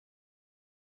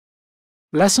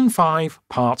Lesson 5,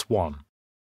 Part 1.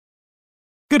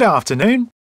 Good afternoon.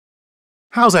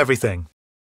 How's everything?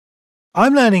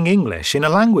 I'm learning English in a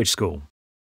language school.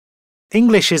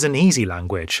 English is an easy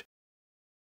language.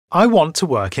 I want to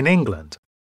work in England.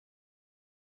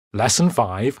 Lesson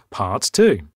 5, Part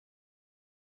 2.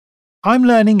 I'm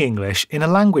learning English in a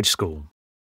language school.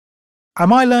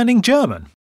 Am I learning German?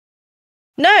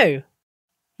 No,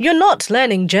 you're not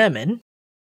learning German.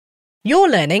 You're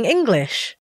learning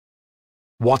English.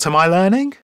 What am I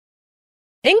learning?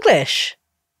 English.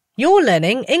 You're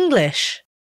learning English.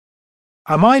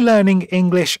 Am I learning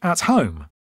English at home?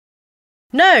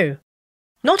 No,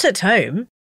 not at home.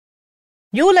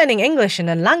 You're learning English in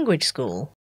a language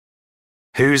school.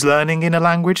 Who's learning in a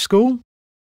language school?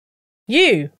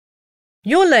 You.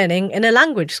 You're learning in a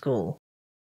language school.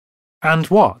 And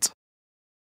what?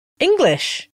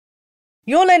 English.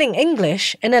 You're learning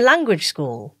English in a language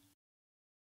school.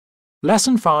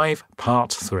 Lesson 5,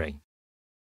 Part 3.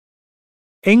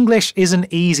 English is an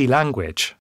easy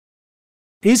language.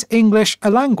 Is English a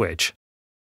language?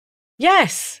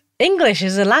 Yes, English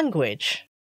is a language.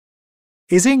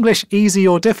 Is English easy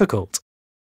or difficult?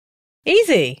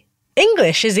 Easy.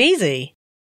 English is easy.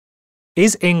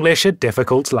 Is English a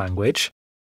difficult language?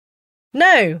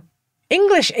 No,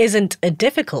 English isn't a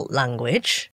difficult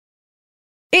language.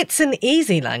 It's an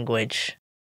easy language.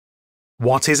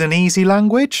 What is an easy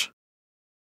language?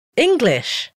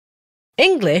 English.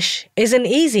 English is an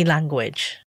easy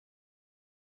language.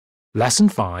 Lesson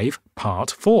 5,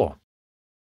 Part 4.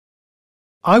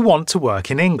 I want to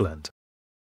work in England.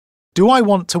 Do I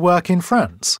want to work in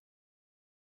France?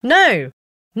 No,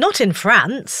 not in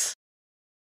France.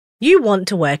 You want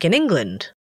to work in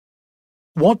England.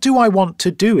 What do I want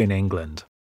to do in England?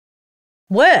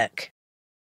 Work.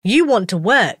 You want to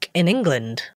work in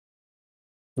England.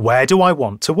 Where do I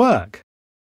want to work?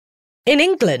 In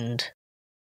England.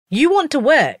 You want to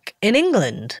work in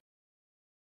England.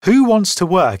 Who wants to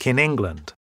work in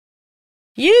England?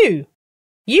 You.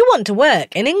 You want to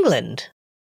work in England.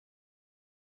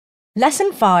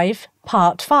 Lesson 5,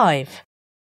 Part 5.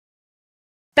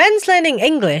 Ben's learning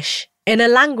English in a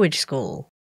language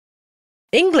school.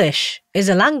 English is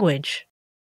a language.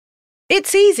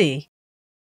 It's easy.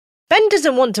 Ben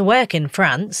doesn't want to work in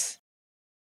France.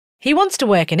 He wants to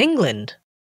work in England.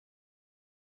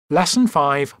 Lesson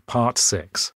 5, Part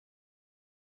 6.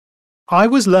 I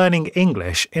was learning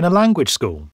English in a language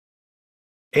school.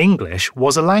 English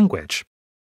was a language.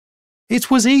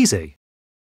 It was easy.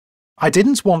 I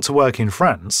didn't want to work in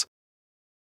France.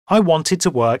 I wanted to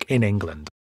work in England.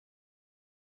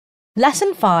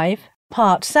 Lesson 5,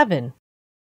 Part 7.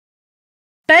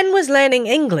 Ben was learning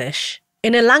English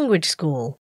in a language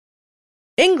school.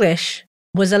 English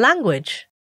was a language.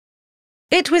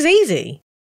 It was easy.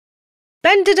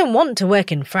 Ben didn't want to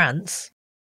work in France.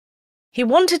 He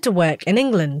wanted to work in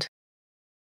England.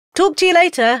 Talk to you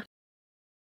later.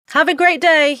 Have a great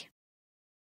day.